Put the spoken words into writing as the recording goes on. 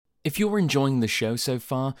If you're enjoying the show so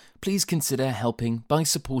far, please consider helping by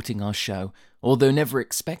supporting our show. Although never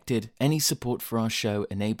expected, any support for our show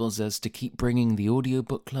enables us to keep bringing the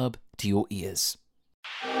Audiobook Club to your ears.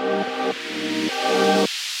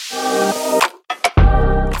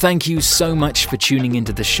 Thank you so much for tuning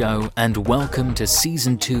into the show, and welcome to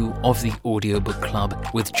Season 2 of the Audiobook Club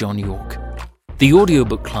with John York. The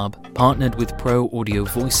Audiobook Club, partnered with Pro Audio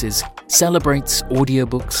Voices, celebrates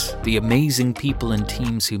audiobooks, the amazing people and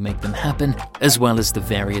teams who make them happen, as well as the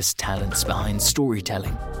various talents behind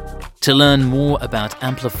storytelling. To learn more about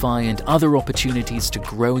Amplify and other opportunities to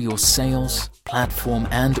grow your sales, platform,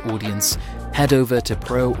 and audience, head over to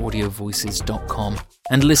proaudiovoices.com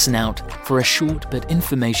and listen out for a short but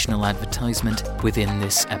informational advertisement within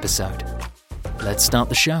this episode. Let's start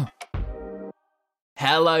the show.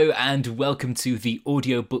 Hello and welcome to the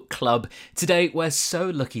Audiobook Club. Today we're so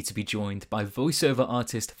lucky to be joined by voiceover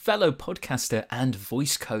artist, fellow podcaster and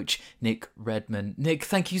voice coach Nick Redman. Nick,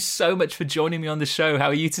 thank you so much for joining me on the show. How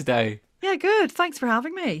are you today? Yeah, good. Thanks for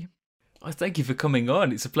having me. Oh, thank you for coming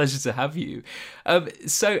on. It's a pleasure to have you.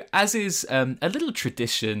 So as is a little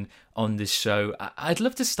tradition on this show, I'd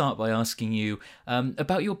love to start by asking you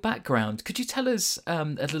about your background. Could you tell us a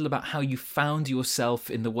little about how you found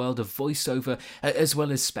yourself in the world of voiceover, as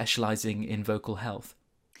well as specialising in vocal health?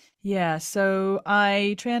 Yeah, so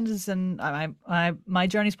I trained as my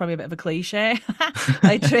journey's probably a bit of a cliche.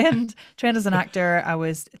 I trained as an actor. I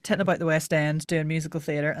was titting about the West End doing musical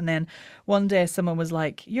theatre, and then one day someone was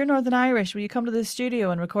like, "You're Northern Irish. Will you come to the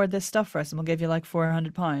studio and record this stuff for us, and we'll give you like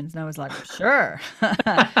 £400?" And I was like, "Sure."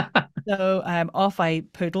 So off I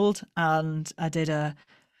poodled, and I did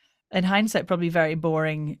in hindsight, probably very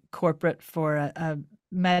boring corporate for a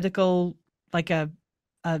medical, like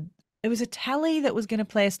it was a telly that was going to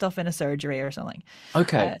play stuff in a surgery or something.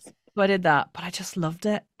 Okay. So I did that, but I just loved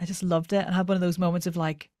it. And I had one of those moments of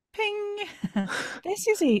like, ping, this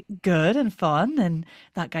is good and fun, and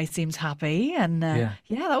that guy seems happy, and yeah,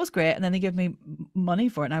 that was great. And then they give me money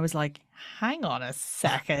for it, and I was like, hang on a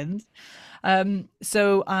second.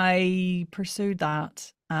 So I pursued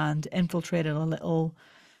that and infiltrated a little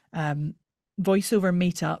voiceover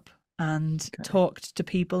meetup and talked to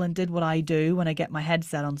people and did what I do when I get my head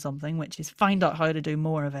set on something, which is find out how to do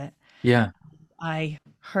more of it. Yeah. I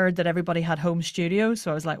heard that everybody had home studios, so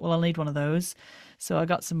I was like, well, I'll need one of those. So I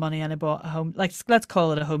got some money and I bought a home, like, let's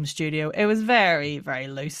call it a home studio. It was very, very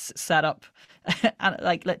loose setup. And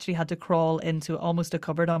like literally had to crawl into almost a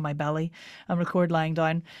cupboard on my belly and record lying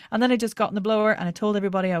down. And then I just got in the blower and I told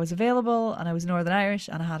everybody I was available and I was Northern Irish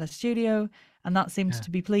and I had a studio, and that seemed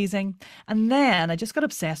to be pleasing. And then I just got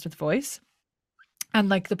obsessed with voice and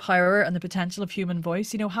like the power and the potential of human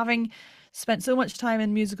voice. You know, having spent so much time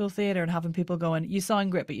in musical theatre and having people going, you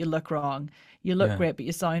sound great, but you look wrong. You look great, but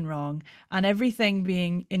you sound wrong. And everything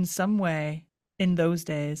being in some way in those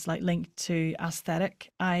days, like linked to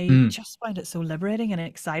aesthetic, I just found it so liberating and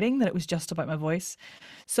exciting that it was just about my voice.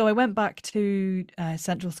 So I went back to Royal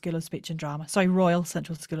Central School of Speech and Drama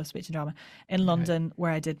in London,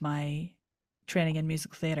 where I did my training in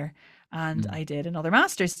musical theatre, and I did another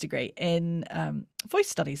master's degree in voice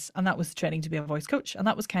studies, and that was training to be a voice coach, and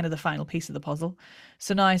that was kind of the final piece of the puzzle.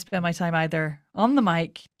 So now I spend my time either on the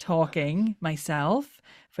mic talking myself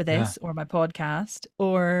for this or my podcast,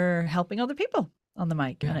 or helping other people on the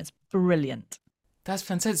mic, and it's brilliant. That's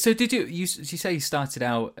fantastic. So did you say you started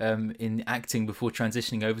out in acting before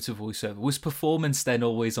transitioning over to voiceover? Was performance then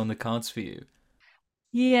always on the cards for you?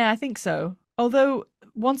 Yeah, I think so. Although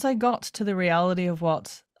once I got to the reality of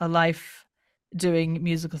what a life doing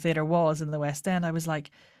musical theatre was in the West End, I was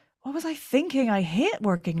like, what was I thinking? I hate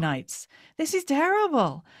working nights. This is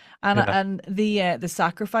terrible. And the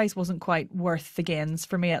sacrifice wasn't quite worth the gains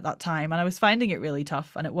for me at that time. And I was finding it really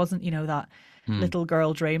tough. And it wasn't, that little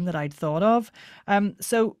girl dream that I'd thought of.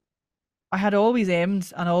 So I had always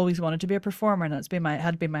aimed and always wanted to be a performer. And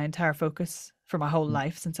had been my entire focus for my whole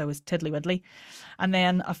life since I was tiddly-widdly. And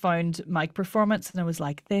then I found mic performance and I was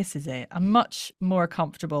like, this is it. I'm much more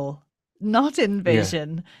comfortable, not in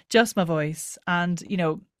vision, just my voice. And,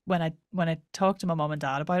 when I talk to my mom and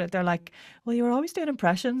dad about it, they're like, well, you were always doing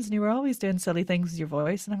impressions and you were always doing silly things with your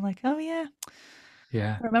voice. And I'm like, oh yeah.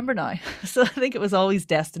 I remember now. So I think it was always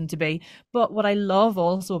destined to be. But what I love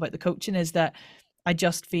also about the coaching is that I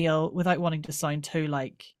just feel, without wanting to sound too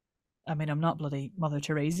like, I mean, I'm not bloody Mother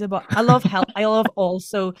Teresa, but I love help. I love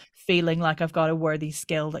also feeling like I've got a worthy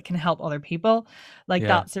skill that can help other people. Like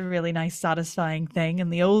that's a really nice, satisfying thing.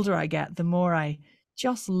 And the older I get, the more I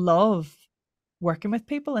just love working with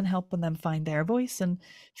people and helping them find their voice and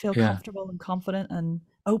feel comfortable and confident and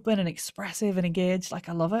open and expressive and engaged. Like,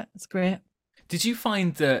 I love it. It's great. Did you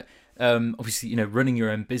find that obviously, running your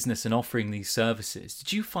own business and offering these services,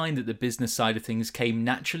 did you find that the business side of things came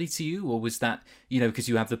naturally to you, or was that, because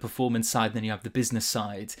you have the performance side and then you have the business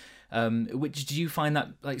side? Which do you find that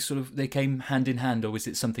like sort of they came hand in hand, or was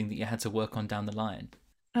it something that you had to work on down the line?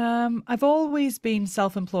 I've always been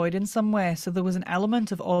self-employed in some way, so there was an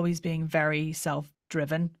element of always being very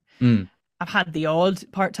self-driven. Mm. I've had the odd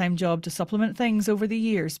part-time job to supplement things over the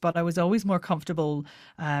years, but I was always more comfortable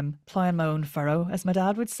plowing my own furrow, as my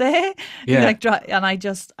dad would say. Yeah. And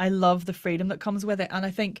I love the freedom that comes with it. And I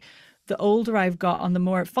think the older I've got, and the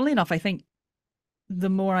more, funnily enough, I think the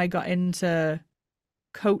more I got into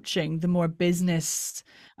coaching, the more business,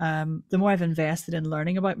 the more I've invested in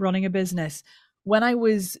learning about running a business. When I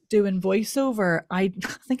was doing voiceover, I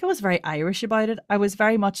think I was very Irish about it. I was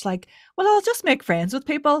very much like, well, I'll just make friends with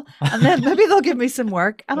people and then maybe they'll give me some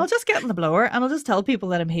work and I'll just get in the blower and I'll just tell people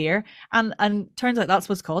that I'm here. And turns out that's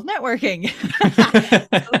what's called networking.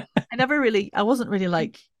 So I wasn't really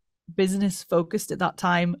like business focused at that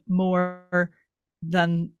time more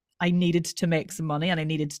than I needed to make some money and I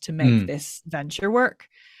needed to make Mm. this venture work.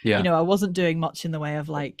 Yeah. I wasn't doing much in the way of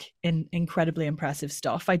like incredibly impressive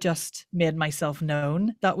stuff. I just made myself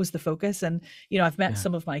known. That was the focus. And, I've met Yeah.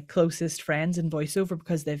 some of my closest friends in voiceover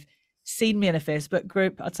because they've seen me in a Facebook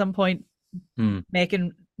group at some point Mm.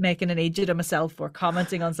 making an idiot of myself or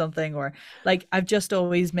commenting on something, or like I've just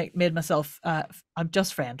always made myself I'm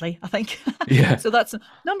just friendly, I think. Yeah. So that's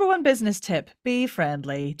number one business tip: be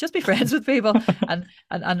friendly, just be friends with people,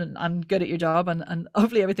 and good at your job, and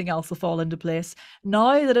hopefully everything else will fall into place.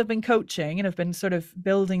 Now that I've been coaching and I've been sort of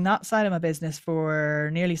building that side of my business for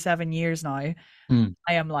nearly 7 years now, Mm.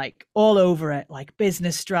 I am like all over it, like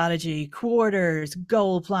business strategy, quarters,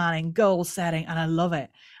 goal planning, goal setting, and I love it.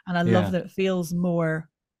 And I love Yeah. that it feels more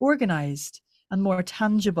organized and more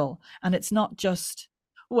tangible. And it's not just,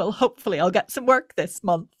 well, hopefully I'll get some work this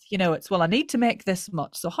month. It's, well, I need to make this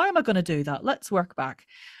much. So how am I going to do that? Let's work back.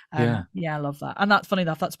 Yeah. Yeah, I love that. And that's funny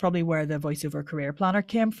enough, that's probably where the voiceover career planner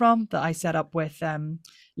came from, that I set up with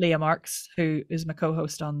Leah Marks, who is my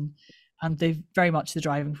co-host on, and they're very much the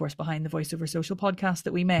driving force behind the Voiceover Social podcast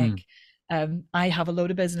that we Mm. make. I have a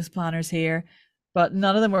load of business planners here, but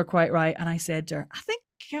none of them were quite right. And I said to her, I think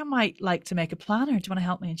I might like to make a planner. Do you want to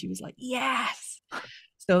help me? And she was like, yes.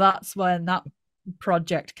 So that's when that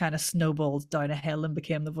project kind of snowballed down a hill and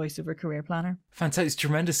became the Voiceover career planner. Fantastic. It's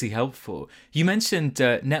tremendously helpful. You mentioned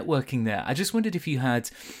networking there. I just wondered if you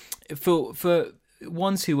had, for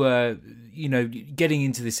ones who are, getting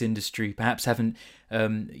into this industry, perhaps haven't,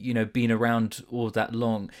 been around all that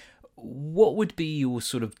long, what would be your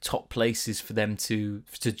sort of top places for them to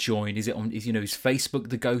join? Is Facebook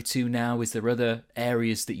the go-to now? Is there other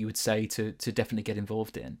areas that you would say to definitely get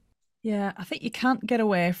involved in? Yeah, I think you can't get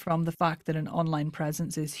away from the fact that an online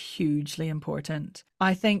presence is hugely important.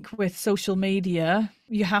 I think with social media,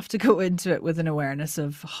 you have to go into it with an awareness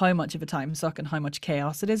of how much of a time suck and how much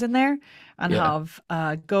chaos it is in there, and Yeah. have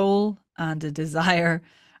a goal and a desire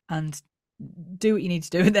and do what you need to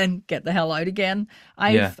do and then get the hell out again.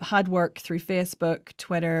 Yeah. I've had work through Facebook,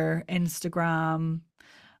 Twitter, Instagram.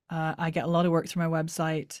 I get a lot of work through my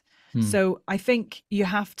website. Mm. So I think you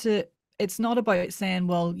have to, it's not about saying,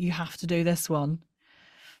 well, you have to do this one,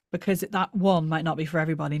 because that one might not be for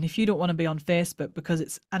everybody. And if you don't want to be on Facebook because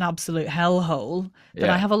it's an absolute hellhole, then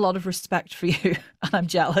I Yeah. have a lot of respect for you and I'm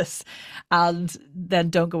jealous. And then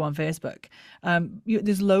don't go on Facebook.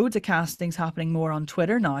 There's loads of castings happening more on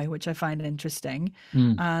Twitter now, which I find interesting,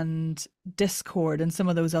 Mm. and Discord and some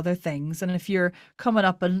of those other things. And if you're coming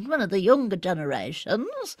up in one of the younger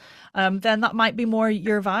generations, then that might be more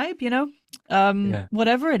your vibe. Yeah.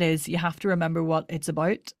 Whatever it is, you have to remember what it's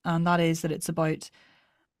about. And that is that it's about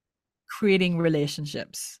creating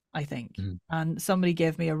relationships, I think. Mm. And somebody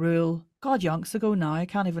gave me a rule, God, yonks ago now. I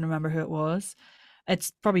can't even remember who it was.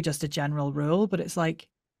 It's probably just a general rule, but it's like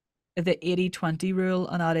the 80-20 rule.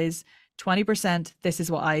 And that is 20%, this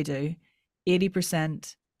is what I do,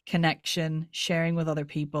 80% connection, sharing with other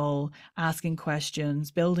people, asking questions,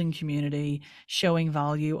 building community, showing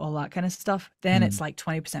value, all that kind of stuff. Then it's Mm. like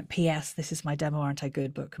 20% PS, this is my demo, aren't I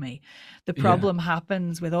good, book me. The Yeah. problem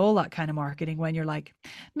happens with all that kind of marketing when you're like,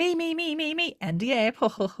 me, NDA, ho,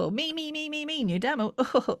 ho, ho, me, new demo,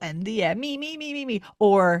 oh, NDA, me.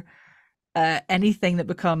 Or anything that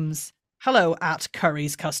becomes, hello at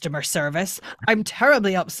Curry's customer service. I'm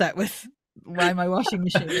terribly upset with why my washing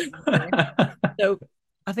machine isn't here. So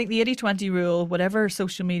I think the 80-20 rule, whatever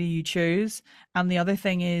social media you choose. And the other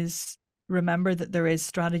thing is, remember that there is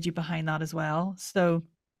strategy behind that as well. So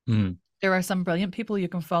Mm. there are some brilliant people you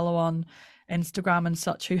can follow on Instagram and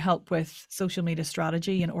such who help with social media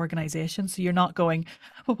strategy and organization. So you're not going,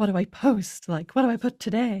 well, what do I post? Like, what do I put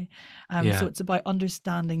today? So Yeah. it's about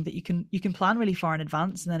understanding that you can plan really far in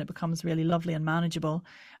advance, and then it becomes really lovely and manageable.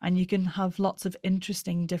 And you can have lots of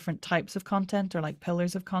interesting different types of content or like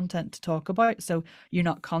pillars of content to talk about. So you're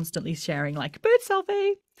not constantly sharing like boot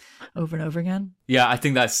selfie over and over again. Yeah, I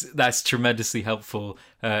think that's tremendously helpful,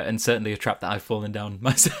 and certainly a trap that I've fallen down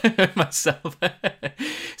myself.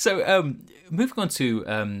 So, moving on to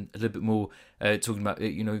a little bit more, talking about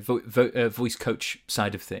voice coach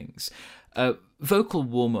side of things. Vocal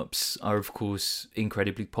warm-ups are, of course,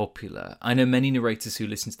 incredibly popular. I know many narrators who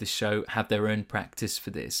listen to this show have their own practice for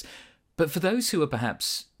this. But for those who are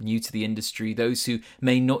perhaps new to the industry, those who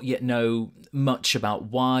may not yet know much about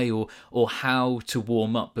why or how to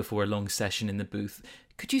warm up before a long session in the booth,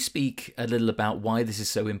 could you speak a little about why this is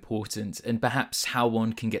so important and perhaps how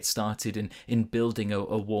one can get started in building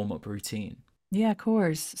a warm-up routine? Yeah, of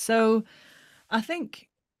course. So I think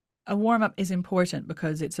a warm up is important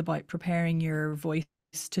because it's about preparing your voice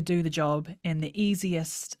to do the job in the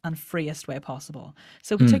easiest and freest way possible.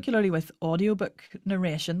 So, Mm, particularly with audiobook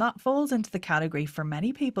narration, that falls into the category for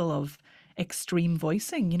many people of extreme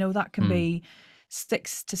voicing. That can mm, be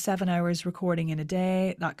 6 to 7 hours recording in a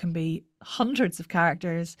day, that can be hundreds of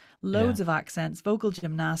characters, yeah. loads of accents, vocal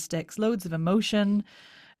gymnastics, loads of emotion.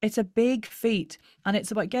 It's a big feat, and it's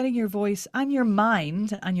about getting your voice and your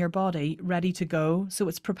mind and your body ready to go. So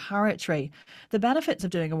it's preparatory. The benefits of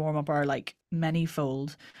doing a warm up are like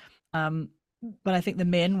manyfold. Um, but I think the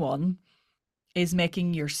main one is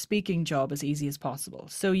making your speaking job as easy as possible.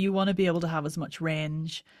 So you want to be able to have as much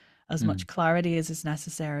range, as Mm, much clarity as is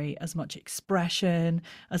necessary, as much expression,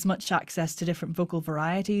 as much access to different vocal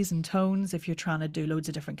varieties and tones if you're trying to do loads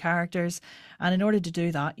of different characters. And in order to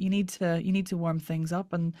do that, you need to warm things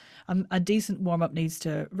up, and a decent warm up needs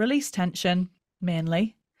to release tension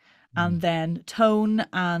mainly, mm. and then tone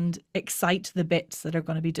and excite the bits that are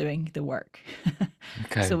going to be doing the work.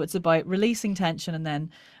 Okay. So it's about releasing tension and then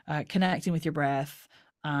connecting with your breath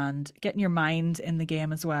and getting your mind in the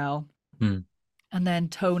game as well. Mm, And then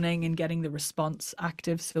toning and getting the response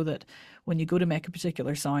active so that when you go to make a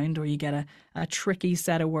particular sound or you get a tricky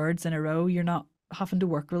set of words in a row, you're not having to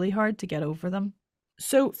work really hard to get over them.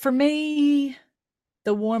 So for me,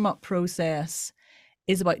 the warm up process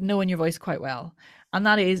is about knowing your voice quite well. And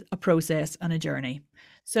that is a process and a journey.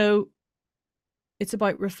 So it's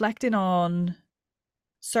about reflecting on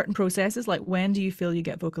certain processes, like when do you feel you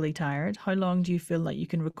get vocally tired? How long do you feel like you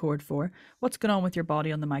can record for? What's going on with your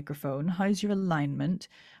body on the microphone? How's your alignment?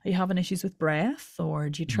 Are you having issues with breath, or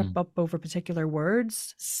do you trip mm, up over particular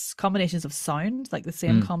words, combinations of sound, like the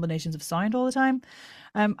same mm. combinations of sound all the time?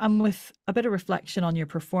 And with a bit of reflection on your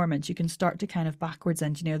performance, you can start to kind of backwards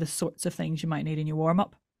engineer the sorts of things you might need in your warm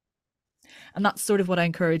up. And that's sort of what I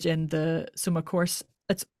encourage in the summer course.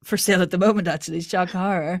 It's for sale at the moment, actually. It's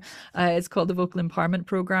Shagahara. It's called the Vocal Empowerment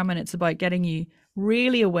Program, and it's about getting you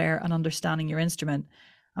really aware and understanding your instrument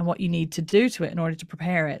and what you need to do to it in order to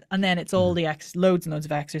prepare it. And then it's all Mm. the loads and loads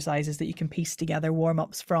of exercises that you can piece together warm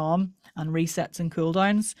ups from, and resets and cool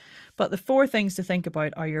downs. But the four things to think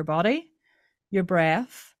about are your body, your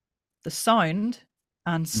breath, the sound,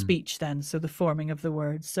 and Mm. speech then, so the forming of the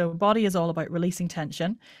words. So body is all about releasing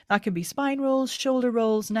tension. That can be spine rolls, shoulder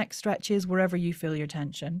rolls, neck stretches, wherever you feel your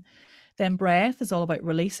tension. Then breath is all about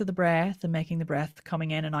release of the breath and making the breath coming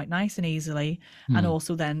in and out nice and easily, and Mm.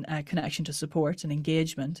 also then connection to support and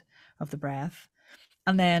engagement of the breath.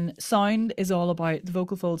 And then sound is all about the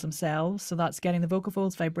vocal folds themselves. So that's getting the vocal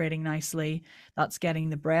folds vibrating nicely. That's getting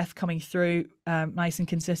the breath coming through nice and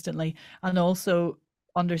consistently. And also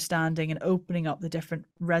understanding and opening up the different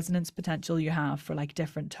resonance potential you have for like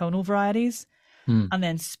different tonal varieties. Mm. And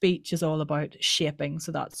then speech is all about shaping.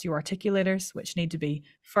 So that's your articulators, which need to be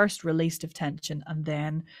first released of tension and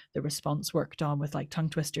then the response worked on with like tongue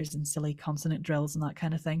twisters and silly consonant drills and that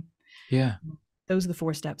kind of thing. Yeah. Those are the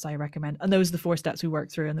four steps I recommend. And those are the four steps we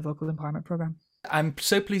work through in the vocal empowerment program. I'm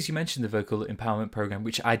so pleased you mentioned the vocal empowerment program,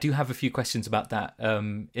 which I do have a few questions about that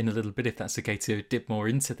in a little bit, if that's okay to dip more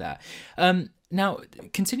into that. Now,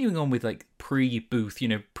 continuing on with like pre-booth,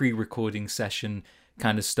 pre-recording session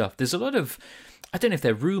kind of stuff, there's a lot of, I don't know if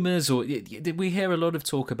they're rumors or we hear a lot of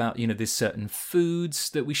talk about, there's certain foods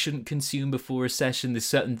that we shouldn't consume before a session. There's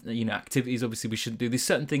certain, activities obviously we shouldn't do. There's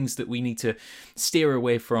certain things that we need to steer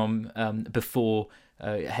away from before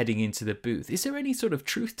heading into the booth. Is there any sort of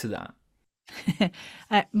truth to that?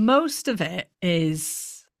 Most of it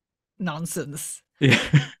is nonsense. Yeah.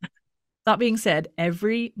 That being said,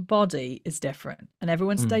 every body is different and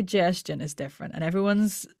everyone's Mm, digestion is different and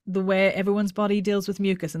the way everyone's body deals with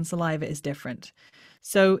mucus and saliva is different.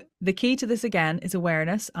 So the key to this again is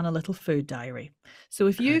awareness and a little food diary. So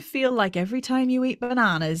if you Okay. feel like every time you eat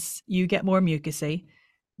bananas, you get more mucusy,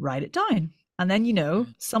 write it down. And then you know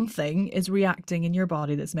something is reacting in your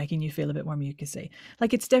body that's making you feel a bit more mucusy.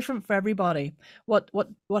 Like it's different for everybody.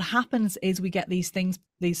 What happens is we get these things,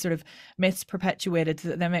 these sort of myths perpetuated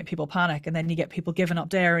that then make people panic, and then you get people giving up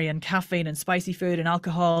dairy and caffeine and spicy food and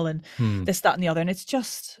alcohol and Hmm. this, that, and the other. And it's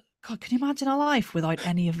just, God, can you imagine a life without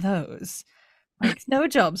any of those? Like no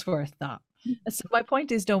job's worth that. So my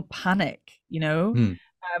point is, don't panic. Hmm.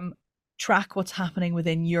 Um, track what's happening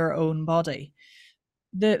within your own body.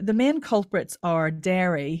 The main culprits are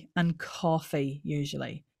dairy and coffee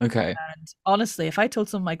usually. Okay. And honestly, if I told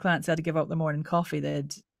some of my clients they had to give up their morning coffee,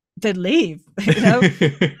 they'd leave. They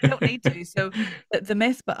don't need to. So the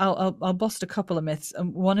myth, but I'll bust a couple of myths.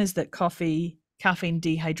 One is that caffeine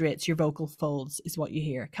dehydrates your vocal folds, is what you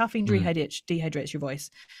hear. Caffeine Hmm. dehydrates your voice,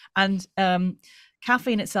 and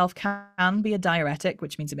caffeine itself can be a diuretic,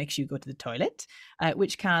 which means it makes you go to the toilet,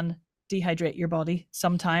 which can dehydrate your body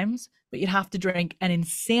sometimes, but you'd have to drink an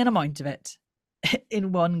insane amount of it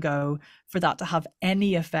in one go for that to have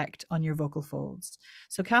any effect on your vocal folds.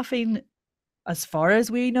 So caffeine, as far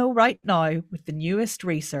as we know right now with the newest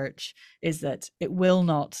research, is that it will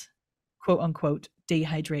not, quote unquote,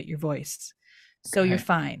 dehydrate your voice. So you're Okay.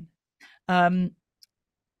 fine.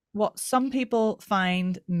 What some people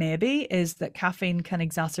find maybe is that caffeine can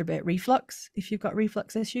exacerbate reflux if you've got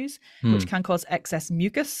reflux issues, Hmm. which can cause excess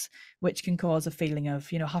mucus, which can cause a feeling of,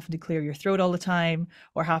 having to clear your throat all the time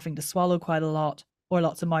or having to swallow quite a lot or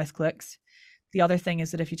lots of mouth clicks. The other thing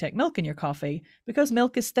is that if you take milk in your coffee, because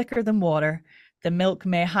milk is thicker than water, the milk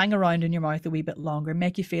may hang around in your mouth a wee bit longer,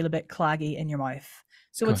 make you feel a bit claggy in your mouth.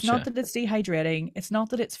 So it's not Gotcha. that it's dehydrating, it's not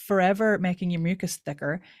that it's forever making your mucus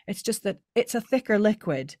thicker, it's just that it's a thicker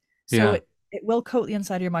liquid. So Yeah. it will coat the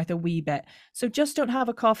inside of your mouth a wee bit. So just don't have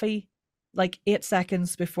a coffee like 8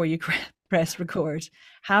 seconds before you press record.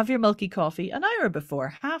 Have your milky coffee an hour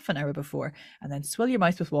before, half an hour before, and then swill your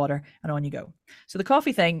mouth with water and on you go. So the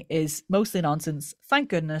coffee thing is mostly nonsense. Thank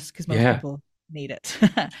goodness, because most Yeah. people need it.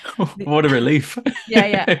 What a relief. Yeah,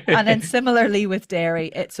 yeah. And then similarly with dairy,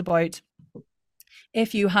 it's about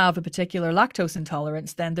if you have a particular lactose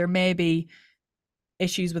intolerance, then there may be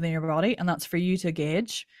issues within your body, and that's for you to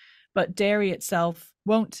gauge. But dairy itself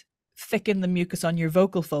won't thicken the mucus on your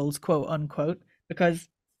vocal folds, quote unquote, because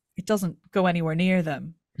it doesn't go anywhere near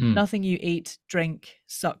them. Hmm. Nothing you eat, drink,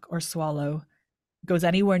 suck, or swallow goes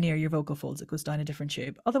anywhere near your vocal folds. It goes down a different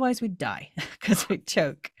tube. Otherwise, we'd die because we'd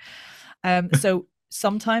choke. So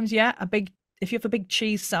sometimes, yeah, if you have a big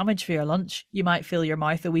cheese sandwich for your lunch, you might feel your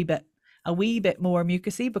mouth a wee bit more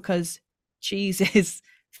mucousy because cheese is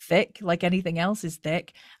thick, like anything else is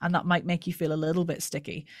thick, and that might make you feel a little bit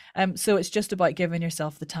sticky. So it's just about giving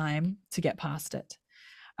yourself the time to get past it.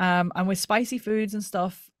 And with spicy foods and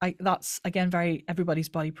stuff, that's again everybody's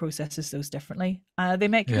body processes those differently. They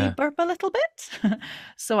make me Yeah. burp a little bit.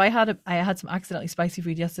 So I had some accidentally spicy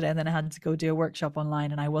food yesterday, and then I had to go do a workshop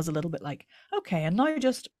online, and I was a little bit like, okay, and now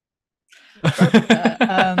just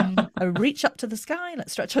burp, a reach up to the sky,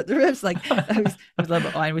 let's stretch out the ribs. Like I was a little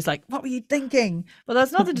bit. I was like, what were you thinking? But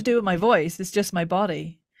that's nothing to do with my voice. It's just my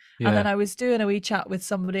body. And then Yeah. I was doing a wee chat with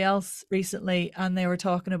somebody else recently, and they were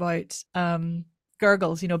talking about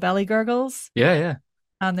gurgles, belly gurgles. Yeah. Yeah.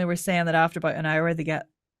 And they were saying that after about an hour, they get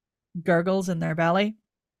gurgles in their belly.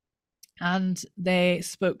 And they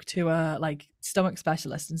spoke to a stomach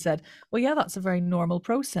specialist and said, well, yeah, that's a very normal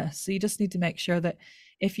process. So you just need to make sure that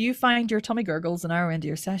if you find your tummy gurgles an hour into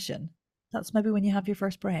your session, that's maybe when you have your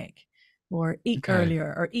first break, or eat Okay.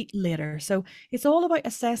 earlier or eat later. So it's all about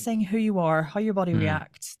assessing who you are, how your body Hmm.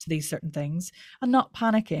 reacts to these certain things, and not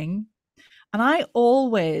panicking. And I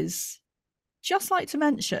always just like to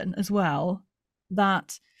mention as well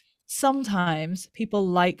that sometimes people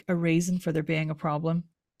like a reason for there being a problem.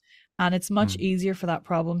 And it's much Hmm. easier for that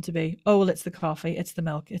problem to be, oh, well, it's the coffee, it's the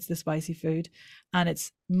milk, it's the spicy food. And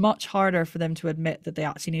it's much harder for them to admit that they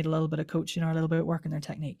actually need a little bit of coaching or a little bit of work in their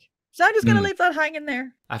technique. So I'm just going to Hmm. leave that hanging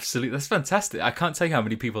there. Absolutely, that's fantastic. I can't tell you how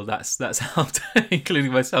many people that's helped,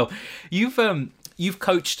 including myself. You've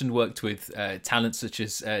coached and worked with talent such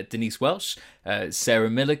as Denise Welsh, Sarah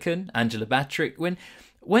Millican, Angela Batrick.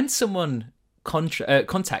 When someone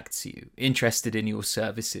contacts you interested in your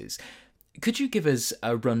services, could you give us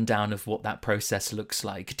a rundown of what that process looks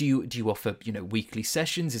like? Do you offer weekly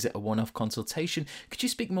sessions? Is it a one-off consultation? Could you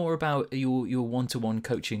speak more about your one-to-one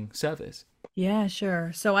coaching service? Yeah,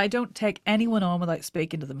 sure. So I don't take anyone on without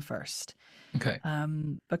speaking to them first, Okay.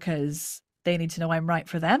 because they need to know I'm right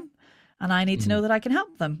for them. and I need to know Mm. that I can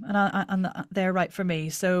help them, and they're right for me.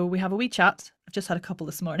 So we have a wee chat. I've just had a couple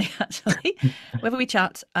this morning, actually. We have a wee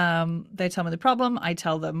chat. They tell me the problem. I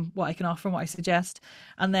tell them what I can offer and what I suggest.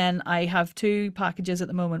 And then I have two packages at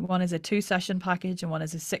the moment. One is a 2-session package and one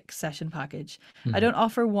is a 6-session package. I Mm. don't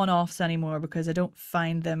offer one-offs anymore because I don't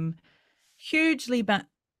find them hugely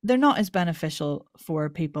they're not as beneficial for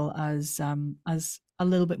people as a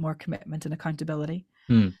little bit more commitment and accountability.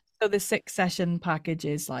 Mm. So the 6-session package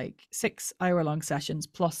is like 6-hour-long sessions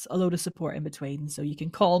plus a load of support in between. So you can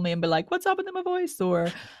call me and be like, "What's happened to my voice?"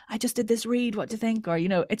 Or "I just did this read. What do you think?" Or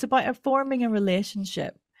it's about forming a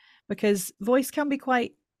relationship, because voice can be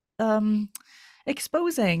quite um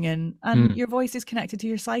exposing, and Mm. your voice is connected to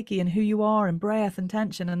your psyche and who you are and breath and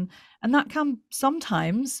tension, and that can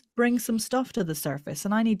sometimes bring some stuff to the surface.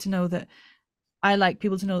 And I need to know that I like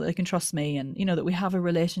people to know that they can trust me, and that we have a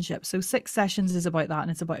relationship. So 6 sessions is about that, and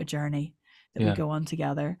it's about a journey that we Yeah. go on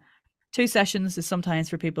together. 2 sessions is sometimes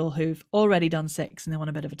for people who've already done 6 and they want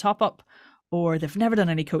a bit of a top up, or they've never done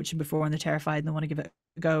any coaching before and they're terrified and they want to give it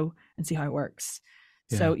a go and see how it works.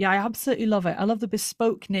 So Yeah. yeah, I absolutely love it. I love the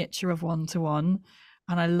bespoke nature of one-to-one.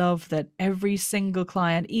 And I love that every single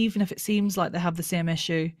client, even if it seems like they have the same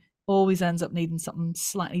issue, always ends up needing something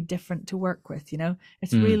slightly different to work with.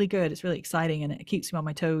 It's Mm. really good. It's really exciting, and it keeps me on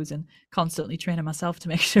my toes and constantly training myself to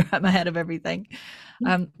make sure I'm ahead of everything.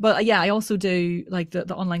 But yeah, I also do like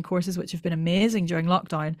the online courses, which have been amazing during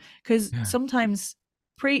lockdown, because Yeah. sometimes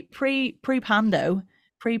pre-pando,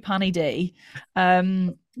 pre-panny day,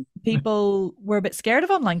 um, people were a bit scared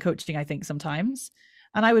of online coaching, I think, sometimes.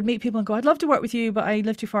 And I would meet people and go, "I'd love to work with you, but I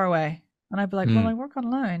live too far away." And I'd be like, "Well, Mm. I work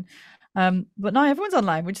online." But now everyone's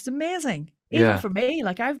online, which is amazing. Even Yeah. for me,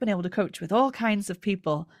 like I've been able to coach with all kinds of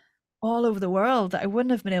people all over the world that I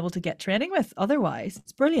wouldn't have been able to get training with otherwise.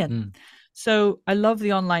 It's brilliant. Mm. So I love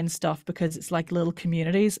the online stuff because it's like little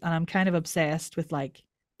communities, and I'm kind of obsessed with like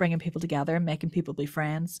bringing people together and making people be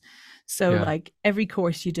friends. So Yeah. like every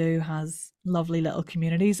course you do has lovely little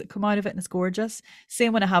communities that come out of it, and it's gorgeous.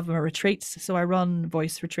 Same when I have my retreats. So I run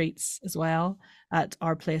voice retreats as well at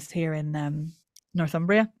our place here in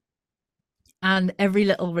Northumbria, and every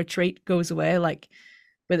little retreat goes away like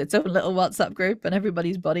with its own little WhatsApp group and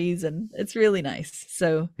everybody's buddies, and it's really nice.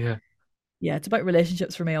 So Yeah. yeah, it's about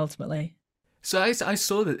relationships for me ultimately. So I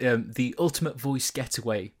saw that the Ultimate Voice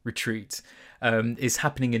Getaway retreat is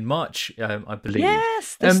happening in March, I believe.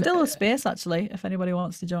 Yes, there's still a space actually if anybody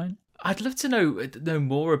wants to join. I'd love to know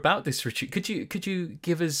more about this retreat. Could you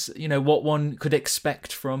give us what one could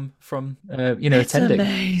expect from It's attending?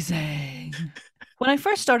 amazing. When I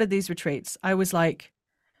first started these retreats, I was like,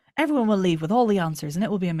 everyone will leave with all the answers and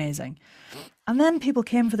it will be amazing. And then people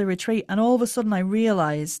came for the retreat, and all of a sudden I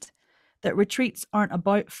realized that retreats aren't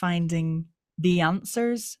about finding the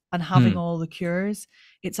answers and having Hmm. all the cures.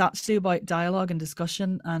 It's actually about dialogue and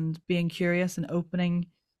discussion and being curious and opening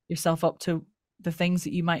yourself up to the things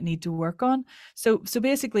that you might need to work on. So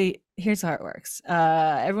basically, here's how it works.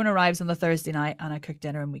 Everyone arrives on the Thursday night, and I cook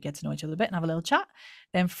dinner and we get to know each other a bit and have a little chat.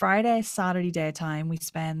 Then Friday, Saturday daytime, we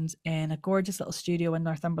spend in a gorgeous little studio in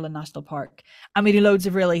Northumberland National Park, and we do loads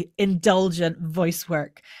of really indulgent voice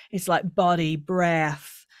work. It's like body,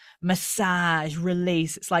 breath, massage,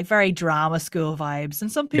 release. It's like very drama school vibes.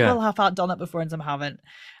 And some Yeah. people have done it before and some haven't.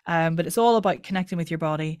 But it's all about connecting with your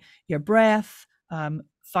body, your breath,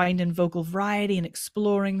 finding vocal variety and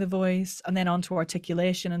exploring the voice, and then onto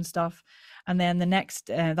articulation and stuff. And then the next,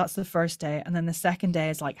 that's the first day. And then the second day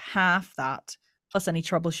is like half that, plus any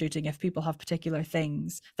troubleshooting if people have particular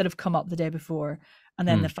things that have come up the day before. And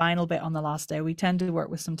then Hmm. the final bit on the last day, we tend to work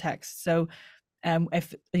with some text. So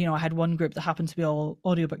if I had one group that happened to be all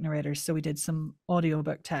audiobook narrators, so we did some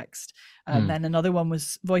audiobook text, and Hmm. then another one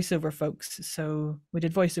was voiceover folks, so we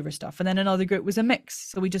did voiceover stuff, and then another group was a mix,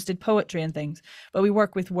 so we just did poetry and things, but we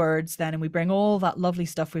work with words then, and we bring all that lovely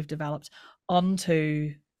stuff we've developed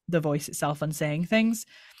onto the voice itself and saying things.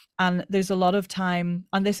 And there's a lot of time,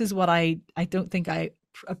 and this is what I don't think I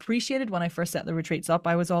appreciated when I first set the retreats up.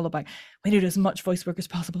 I was all about, we need as much voice work as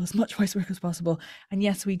possible, as much voice work as possible. And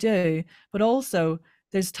yes, we do, but also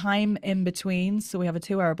there's time in between. So we have a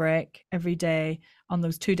 2-hour break every day on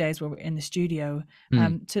those 2 days where we're in the studio,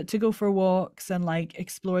 Hmm. to go for walks and like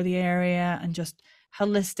explore the area and just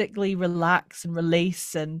holistically relax and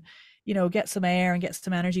release and get some air and get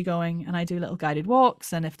some energy going. And I do little guided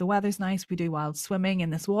walks, and if the weather's nice, we do wild swimming in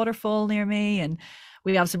this waterfall near me, and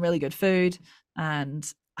we have some really good food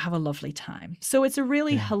and have a lovely time. So it's a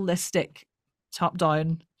really Yeah. holistic top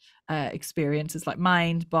down experience. It's like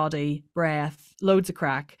mind, body, breath, loads of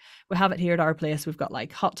crack. We have it here at our place. We've got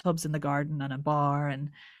like hot tubs in the garden and a bar,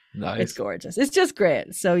 and It's Nice. gorgeous. It's just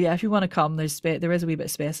great. So yeah, if you want to come, there's space. There is a wee bit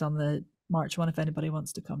of space on the March one if anybody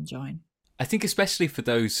wants to come join. I think especially for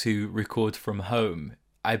those who record from home,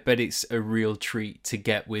 I bet it's a real treat to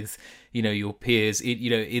get with, your peers,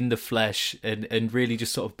 in the flesh, and really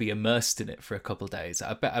just sort of be immersed in it for a couple of days.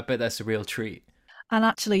 I bet that's a real treat. And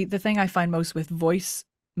actually, the thing I find most with voice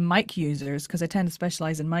mic users, because I tend to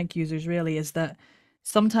specialize in mic users, really, is that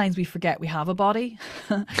sometimes we forget we have a body.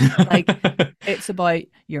 Like, it's about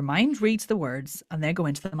your mind reads the words and they go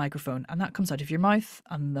into the microphone, and that comes out of your mouth,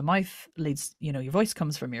 and the mouth leads, your voice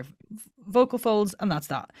comes from your vocal folds, and that's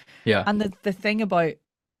that. Yeah. And the thing about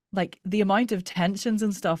like the amount of tensions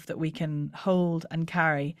and stuff that we can hold and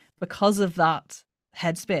carry because of that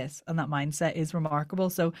headspace and that mindset is remarkable.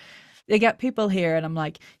 So they get people here and I'm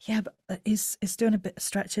like, yeah, but is doing a bit of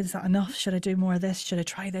stretching, is that enough? Should I do more of this? Should I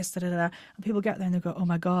try this? Da, da, da. And people get there and they go, oh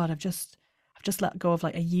my God, I've just let go of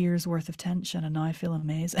like a year's worth of tension and now I feel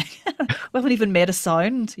amazing. We haven't even made a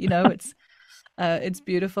sound, it's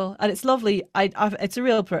beautiful and it's lovely. It's a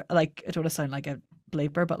real like, I don't want to sound like a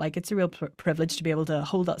bleeper, but like it's a real privilege to be able to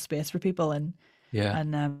hold that space for people and Yeah.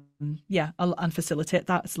 and facilitate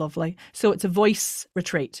that. It's lovely. So it's a voice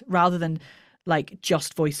retreat rather than like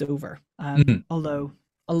just voiceover. Mhm. Although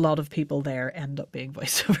a lot of people there end up being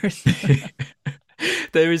voiceovers.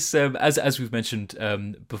 There is, as we've mentioned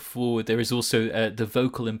before, there is also the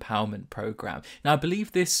vocal empowerment program. Now, I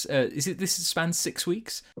believe this spans 6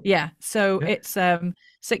 weeks. Yeah. So Yeah. it's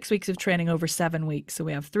 6 weeks of training over 7 weeks. So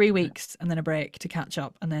we have 3 weeks and then a break to catch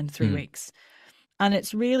up, and then 3 weeks. And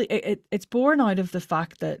it's really it's born out of the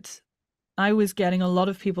fact that I was getting a lot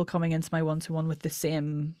of people coming into my one-to-one with the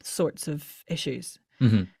same sorts of issues,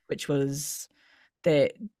 Mm-hmm. which was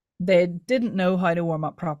they didn't know how to warm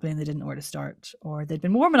up properly and they didn't know where to start, or they'd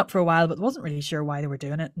been warming up for a while but wasn't really sure why they were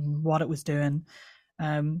doing it and what it was doing.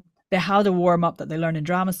 They had a warm up that they learned in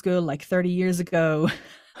drama school like 30 years ago.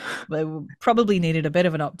 They probably needed a bit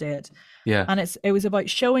of an update. Yeah. And it was about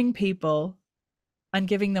showing people and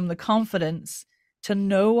giving them the confidence to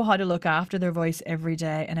know how to look after their voice every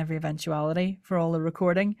day and every eventuality for all the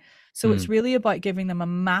recording. So it's really about giving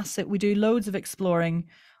them we do loads of exploring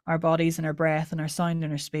our bodies and our breath and our sound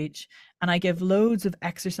and our speech. And I give loads of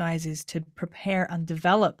exercises to prepare and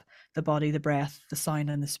develop the body, the breath, the sound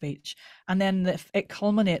and the speech. And then it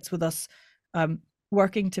culminates with us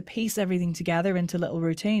working to piece everything together into little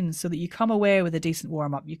routines so that you come away with a decent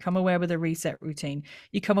warm-up, you come away with a reset routine,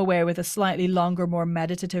 you come away with a slightly longer, more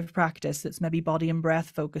meditative practice that's maybe body and breath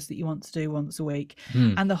focused that you want to do once a week.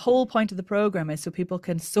 And the whole point of the program is so people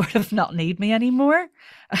can sort of not need me anymore.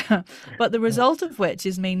 But the result of which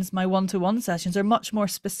means my one-to-one sessions are much more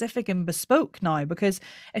specific and bespoke now, because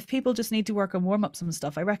if people just need to work on warm-ups and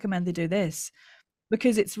stuff, I recommend they do this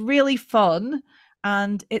because it's really fun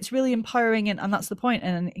and it's really empowering, and that's the point,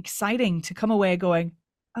 and exciting to come away going,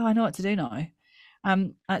 oh, I know what to do now.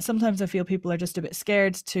 Sometimes I feel people are just a bit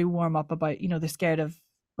scared to warm up about, they're scared of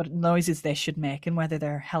what noises they should make and whether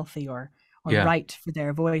they're healthy or Yeah. right for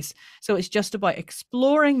their voice. So it's just about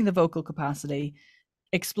exploring the vocal capacity,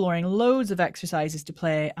 exploring loads of exercises to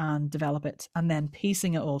play and develop it, and then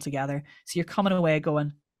piecing it all together. So you're coming away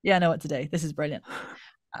going, yeah, I know what to do. This is brilliant.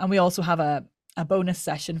 And we also have a bonus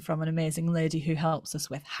session from an amazing lady who helps us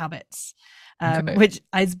with habits, Okay. which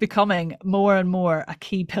is becoming more and more a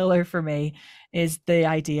key pillar for me, is the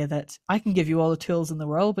idea that I can give you all the tools in the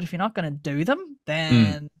world, but if you're not going to do them,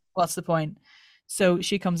 then what's the point? So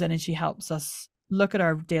she comes in and she helps us look at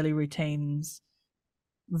our daily routines,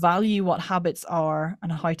 value what habits are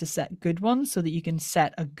and how to set good ones so that you can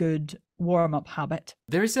set a good warm-up habit.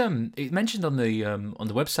 There is it mentioned on the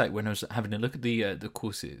website when I was having a look at the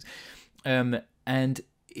courses, and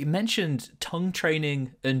it mentioned tongue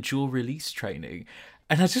training and jaw release training,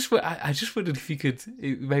 and I just wondered if you could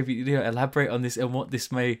maybe elaborate on this and what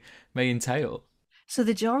this may entail. So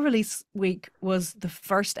the jaw release week was the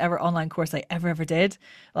first ever online course I ever did,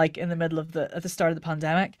 like in the middle of at the start of the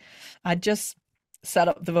pandemic. I just set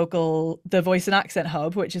up the voice and accent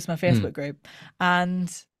hub, which is my Facebook group,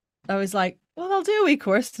 and I was like, well, I'll do a wee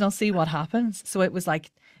course and I'll see what happens. So it was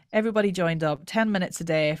like everybody joined up 10 minutes a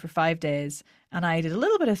day for 5 days, and I did a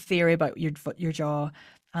little bit of theory about your jaw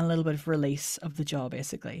and a little bit of release of the jaw,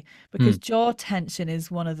 basically, because jaw tension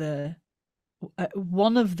is one of the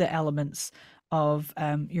elements of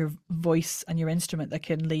your voice and your instrument that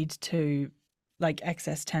can lead to like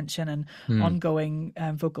excess tension and ongoing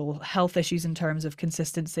vocal health issues in terms of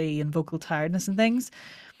consistency and vocal tiredness and things.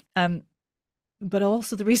 But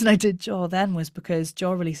also the reason I did jaw then was because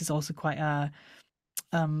jaw release is also quite a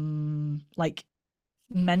like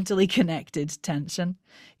mentally connected tension,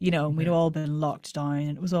 and we'd Yeah. all been locked down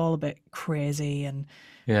and it was all a bit crazy, and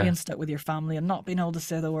Yeah. being stuck with your family and not being able to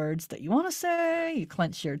say the words that you want to say, you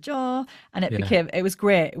clench your jaw, and Yeah. it was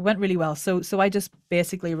great. It went really well. So I just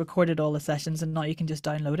basically recorded all the sessions and now you can just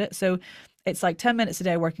download it. So it's like 10 minutes a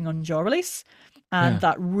day working on jaw release, and Yeah.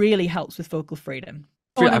 that really helps with vocal freedom.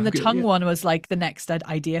 Oh, and then I'm the good. tongue Yeah. one was like the next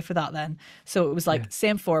idea for that then. So it was Yeah. like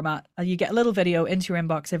same format. You get a little video into your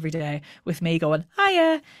inbox every day with me going,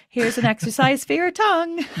 hiya, here's an exercise for your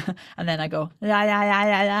tongue. And then I go, la, la, la,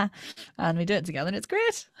 la, la. And we do it together and it's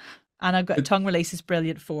great. And I've got tongue release is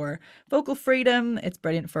brilliant for vocal freedom. It's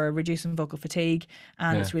brilliant for reducing vocal fatigue.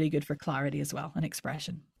 And Yeah. it's really good for clarity as well and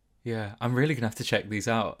expression. Yeah. I'm really gonna have to check these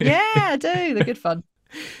out. Yeah, I do. They're good fun.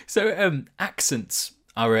 So, accents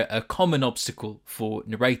are a common obstacle for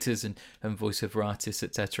narrators and voiceover artists,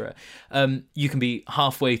 etc. You can be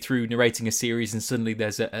halfway through narrating a series and suddenly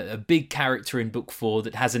there's a big character in book 4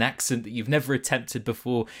 that has an accent that you've never attempted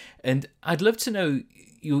before. And I'd love to know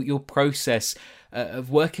your process of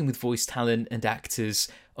working with voice talent and actors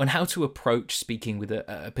on how to approach speaking with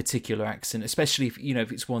a particular accent, especially if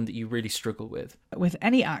it's one that you really struggle with. With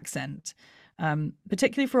any accent,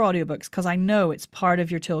 particularly for audiobooks, because I know it's part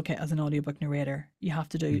of your toolkit as an audiobook narrator. You have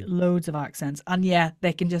to do Mm. loads of accents, and yeah,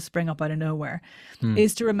 they can just spring up out of nowhere. Mm.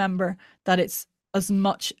 Is to remember that it's as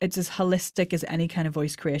holistic as any kind of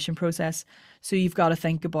voice creation process. So you've got to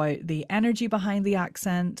think about the energy behind the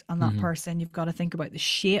accent and that person. You've got to think about the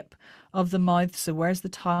shape of the mouth. So where's the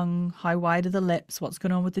tongue? How wide are the lips? What's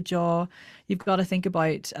going on with the jaw? You've got to think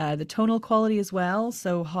about the tonal quality as well.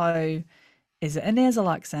 So how is it a nasal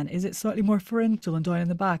accent? Is it slightly more pharyngeal and down in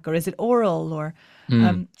the back? Or is it oral? Or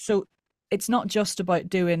so it's not just about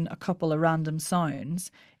doing a couple of random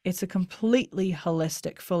sounds. It's a completely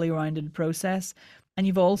holistic, fully rounded process. And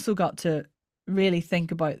you've also got to really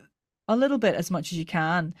think about a little bit as much as you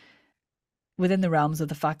can within the realms of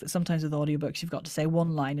the fact that sometimes with audiobooks, you've got to say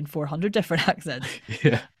one line in 400 different accents.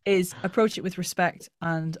 Yeah. Is approach it with respect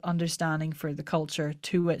and understanding for the culture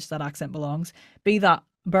to which that accent belongs, be that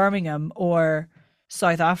Birmingham or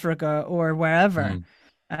South Africa or wherever.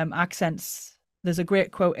 Accents, there's a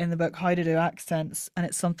great quote in the book, How to Do Accents, and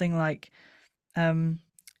it's something like,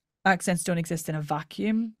 accents don't exist in a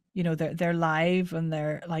vacuum. They're live and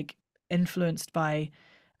they're like influenced by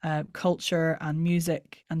culture and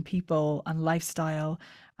music and people and lifestyle,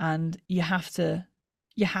 and you have to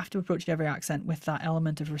approach every accent with that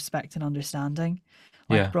element of respect and understanding.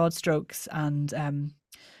 Like Yeah. broad strokes and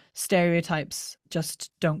stereotypes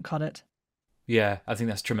just don't cut it. Yeah, I think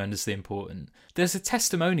that's tremendously important. There's a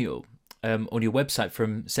testimonial on your website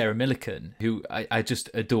from Sarah Millican, who I just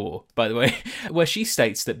adore, by the way, where she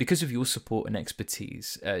states that because of your support and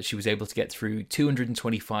expertise, she was able to get through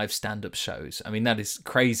 225 stand-up shows. I mean, that is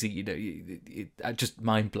crazy, just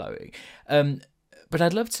mind-blowing. But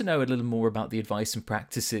I'd love to know a little more about the advice and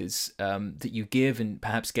practices that you give and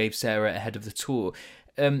perhaps gave Sarah ahead of the tour.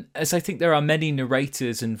 As I think there are many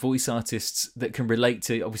narrators and voice artists that can relate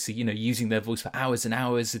to, obviously, using their voice for hours and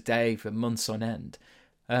hours a day for months on end.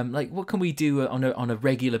 What can we do on a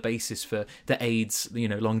regular basis for the aids,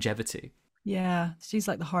 longevity? Yeah, she's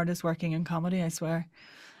like the hardest working in comedy, I swear.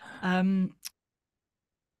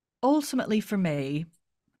 Ultimately, for me,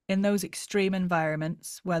 in those extreme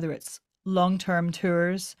environments, whether it's long-term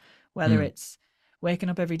tours, whether it's waking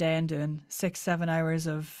up every day and doing 6-7 hours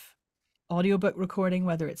of audiobook recording,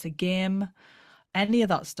 whether it's a game, any of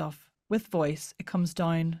that stuff with voice, it comes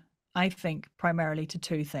down, I think, primarily to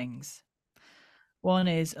two things. One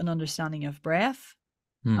is an understanding of breath,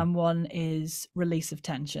 and one is release of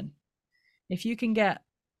tension. If you can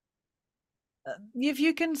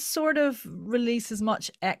sort of release as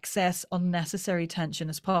much excess unnecessary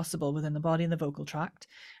tension as possible within the body and the vocal tract,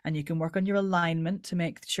 and you can work on your alignment to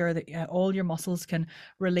make sure that all your muscles can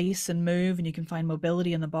release and move, and you can find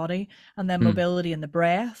mobility in the body and then mobility in the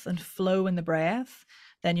breath and flow in the breath,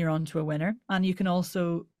 then you're on to a winner. And you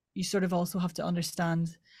sort of also have to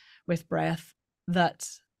understand with breath that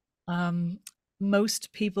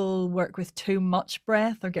most people work with too much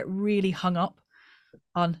breath or get really hung up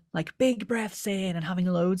on like big breaths in and having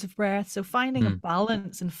loads of breath. So finding a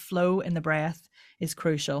balance and flow in the breath is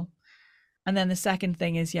crucial. And then the second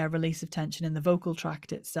thing is, release of tension in the vocal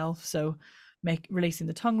tract itself. So releasing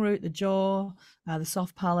the tongue root, the jaw, the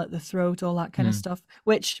soft palate, the throat, all that kind of stuff,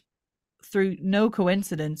 which through no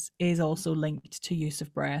coincidence is also linked to use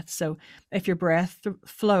of breath. So if your breath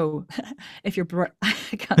flow, if your I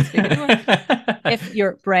can't speak anymore. If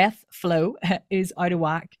your breath flow is out of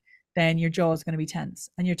whack, then your jaw is going to be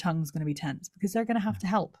tense and your tongue is going to be tense because they're going to have to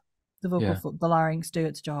help the vocal, the larynx do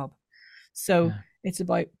its job. So it's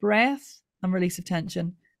about breath, and release of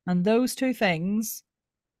tension. And those two things,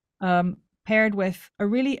 paired with a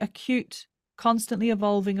really acute, constantly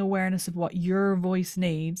evolving awareness of what your voice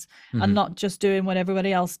needs, and not just doing what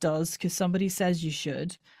everybody else does because somebody says you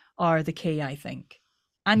should, are the key, I think.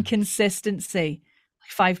 And consistency,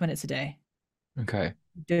 like 5 minutes a day. Okay.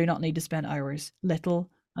 You do not need to spend hours, little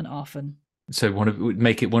and often. So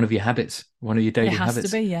make it one of your habits, one of your daily It has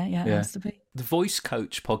habits. to be, yeah, it has to be. The Voice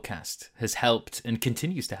Coach podcast has helped and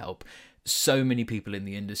continues to help so many people in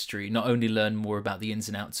the industry not only learn more about the ins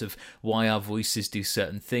and outs of why our voices do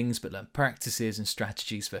certain things, but learn practices and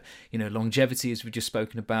strategies for, longevity, as we've just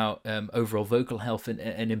spoken about, overall vocal health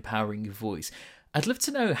and empowering your voice. I'd love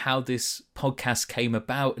to know how this podcast came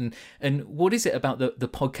about, and what is it about the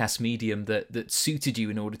podcast medium that suited you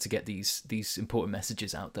in order to get these important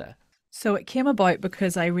messages out there? So it came about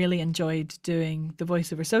because I really enjoyed doing the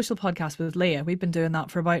Voiceover Social podcast with Leah. We've been doing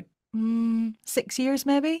that for about 6 years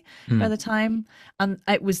maybe by the time. And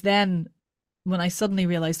it was then when I suddenly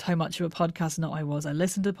realized how much of a podcast nut I was. I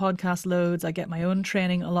listened to podcasts loads. I get my own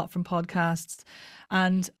training a lot from podcasts.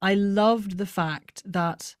 And I loved the fact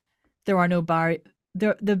that there are no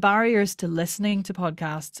the barriers to listening to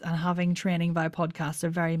podcasts and having training via podcasts are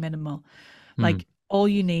very minimal. Like all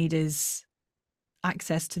you need is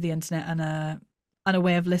access to the internet and a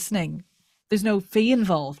way of listening. There's no fee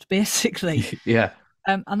involved, basically. Yeah.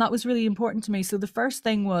 And that was really important to me. So the first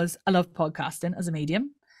thing was I love podcasting as a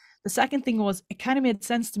medium. The second thing was it kind of made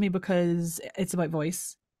sense to me because it's about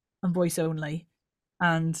voice and voice only.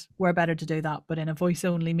 And we're better to do that, but in a voice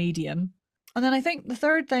only medium. And then I think the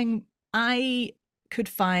third thing, I could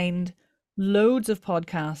find loads of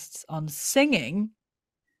podcasts on singing,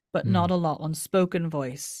 but not a lot on spoken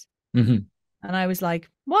voice. And I was like,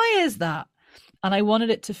 why is that? And I wanted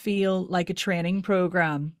it to feel like a training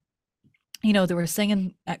program. There were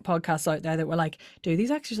singing podcasts out there that were like, do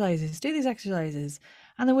these exercises.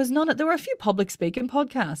 And there was there were a few public speaking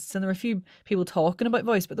podcasts and there were a few people talking about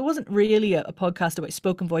voice, but there wasn't really a podcast about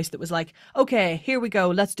spoken voice that was like, okay, here we go,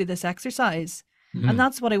 let's do this exercise. And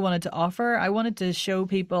that's what I wanted to offer. I wanted to show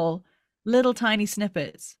people little tiny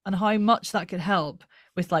snippets and how much that could help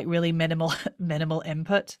with like really minimal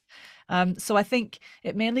input. So I think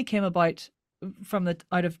it mainly came about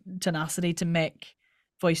out of tenacity to make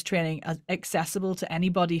voice training as accessible to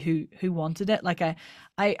anybody who wanted it. Like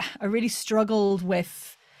I really struggled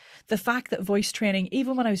with the fact that voice training,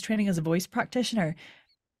 even when I was training as a voice practitioner,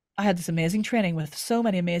 I had this amazing training with so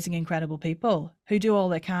many amazing, incredible people who do all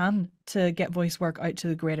they can to get voice work out to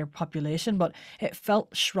the greater population. But it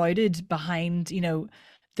felt shrouded behind,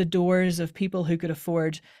 the doors of people who could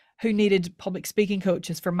afford, who needed public speaking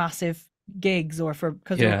coaches for massive gigs or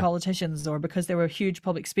because they were politicians or because they were huge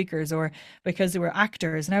public speakers or because they were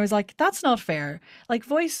actors. And I was like, that's not fair. Like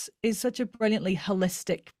voice is such a brilliantly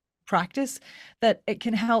holistic practice that it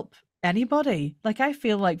can help anybody. Like I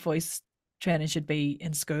feel like voice training should be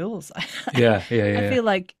in schools. I feel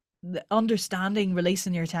like understanding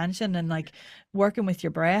releasing your tension and like working with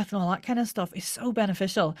your breath and all that kind of stuff is so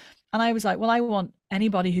beneficial. And I was like, well, I want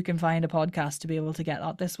anybody who can find a podcast to be able to get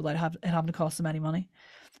at this without having to cost them any money.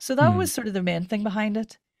 So that was sort of the main thing behind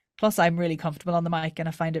it. Plus, I'm really comfortable on the mic and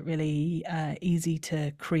I find it really easy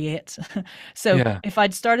to create. So if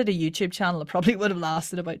I'd started a YouTube channel, it probably would have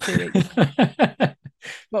lasted about 2 weeks.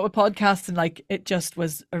 But with podcasting, like it just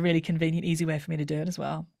was a really convenient, easy way for me to do it as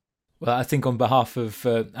well. Well, I think on behalf of,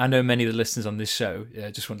 I know many of the listeners on this show, I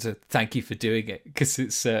just want to thank you for doing it because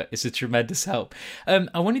it's a tremendous help.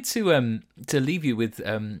 I wanted to leave you with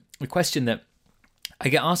a question that I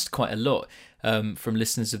get asked quite a lot from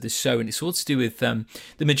listeners of this show, and it's all to do with the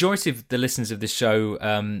majority of the listeners of this show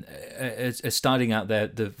are starting out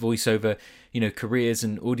the voiceover, careers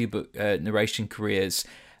and audiobook narration careers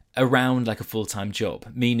around like a full-time job,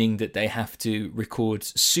 meaning that they have to record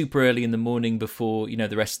super early in the morning before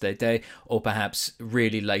the rest of their day, or perhaps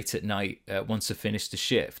really late at night once they've finished the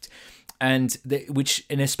shift. And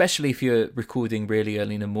especially if you're recording really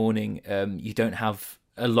early in the morning, you don't have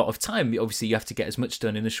a lot of time. Obviously you have to get as much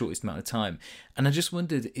done in the shortest amount of time. And I just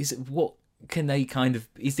wondered, is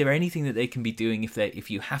there anything that they can be doing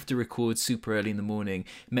if you have to record super early in the morning,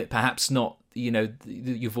 perhaps not,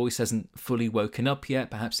 your voice hasn't fully woken up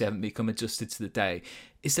yet, perhaps they haven't become adjusted to the day.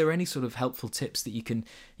 Is there any sort of helpful tips that you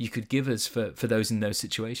could give us for those in those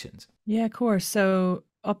situations? Yeah, of course. So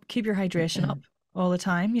keep your hydration up all the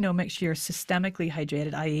time. Make sure you're systemically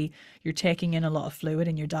hydrated, i.e. you're taking in a lot of fluid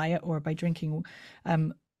in your diet or by drinking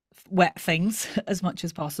wet things as much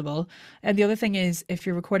as possible. And the other thing is, if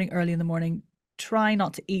you're recording early in the morning, try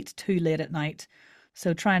not to eat too late at night.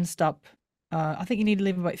 So try and stop. I think you need to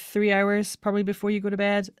leave about 3 hours probably before you go to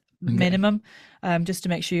bed. minimum, just to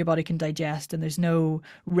make sure your body can digest and there's no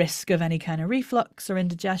risk of any kind of reflux or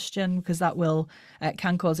indigestion, because that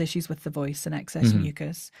can cause issues with the voice and excess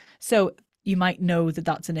mucus. So you might know that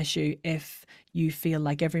that's an issue if you feel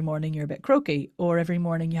like every morning you're a bit croaky, or every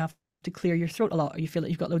morning you have to clear your throat a lot, or you feel like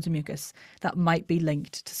you've got loads of mucus. That might be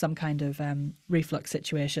linked to some kind of reflux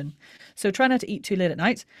situation. So try not to eat too late at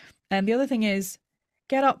night. And the other thing is,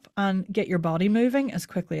 get up and get your body moving as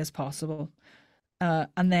quickly as possible.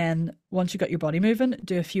 And then once you've got your body moving,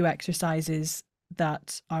 do a few exercises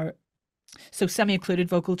that are... So semi-occluded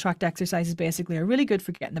vocal tract exercises basically are really good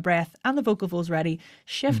for getting the breath and the vocal folds ready,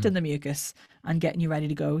 shifting the mucus and getting you ready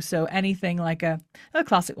to go. So anything like a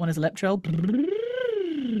classic one is a lip trill.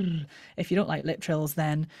 If you don't like lip trills,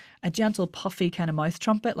 then a gentle puffy kind of mouth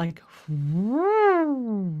trumpet like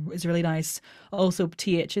is really nice. Also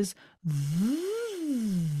THs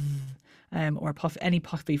or any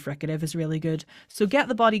puffy fricative is really good. So get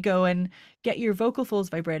the body going, get your vocal folds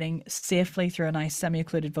vibrating safely through a nice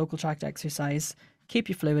semi-occluded vocal tract exercise. Keep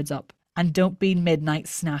your fluids up and don't be midnight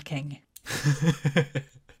snacking.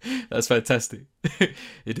 That's fantastic.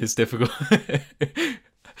 It is difficult.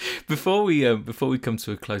 Before we come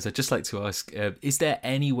to a close, I'd just like to ask, is there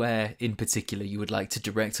anywhere in particular you would like to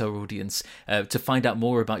direct our audience to find out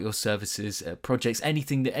more about your services, projects,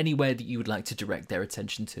 anywhere that you would like to direct their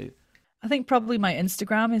attention to? I think probably my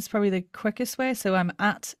Instagram is probably the quickest way. So I'm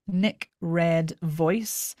at Nick Red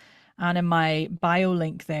Voice. And in my bio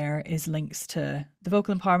link there is links to the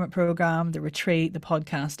vocal empowerment program, the retreat, the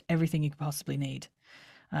podcast, everything you could possibly need.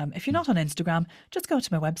 If you're not on Instagram, just go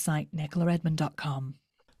to my website, nicolaredman.com.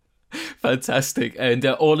 Fantastic. And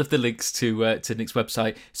all of the links to Nick's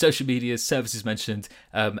website, social media, services mentioned,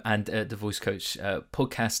 and the Voice Coach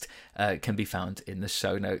podcast can be found in the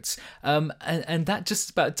show notes. And that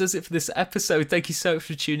just about does it for this episode. Thank you so much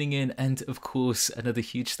for tuning in. And of course, another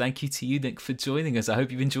huge thank you to you, Nick, for joining us. I hope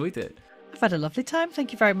you've enjoyed it. I've had a lovely time.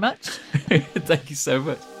 Thank you very much. Thank you so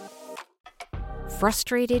much.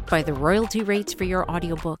 Frustrated by the royalty rates for your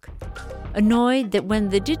audiobook? Annoyed that when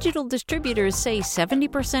the digital distributors say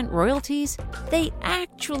 70% royalties, they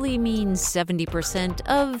actually mean 70%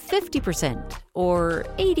 of 50% or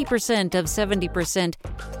 80% of 70%,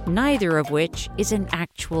 neither of which is an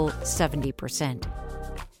actual 70%.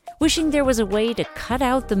 Wishing there was a way to cut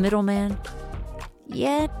out the middleman?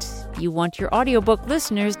 Yet, you want your audiobook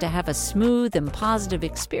listeners to have a smooth and positive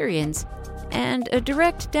experience, and a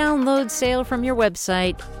direct download sale from your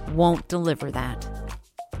website won't deliver that.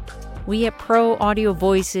 We at Pro Audio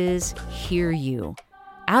Voices hear you.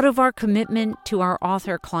 Out of our commitment to our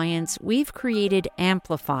author clients, we've created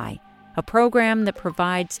Amplify, a program that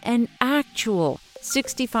provides an actual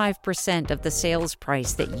 65% of the sales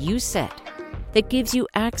price that you set, that gives you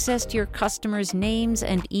access to your customers' names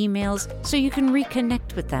and emails so you can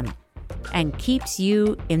reconnect with them, and keeps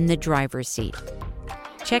you in the driver's seat.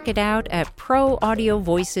 Check it out at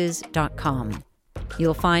proaudiovoices.com.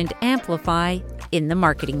 You'll find Amplify in the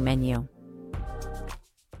marketing menu.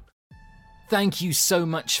 Thank you so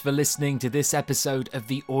much for listening to this episode of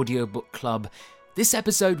the Audiobook Club. This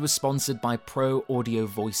episode was sponsored by Pro Audio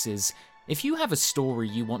Voices. If you have a story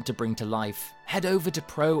you want to bring to life, head over to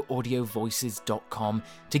proaudiovoices.com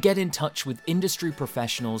to get in touch with industry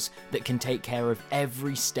professionals that can take care of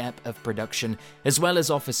every step of production, as well as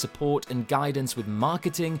offer support and guidance with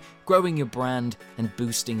marketing, growing your brand, and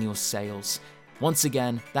boosting your sales. Once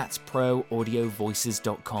again, that's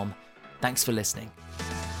proaudiovoices.com. Thanks for listening.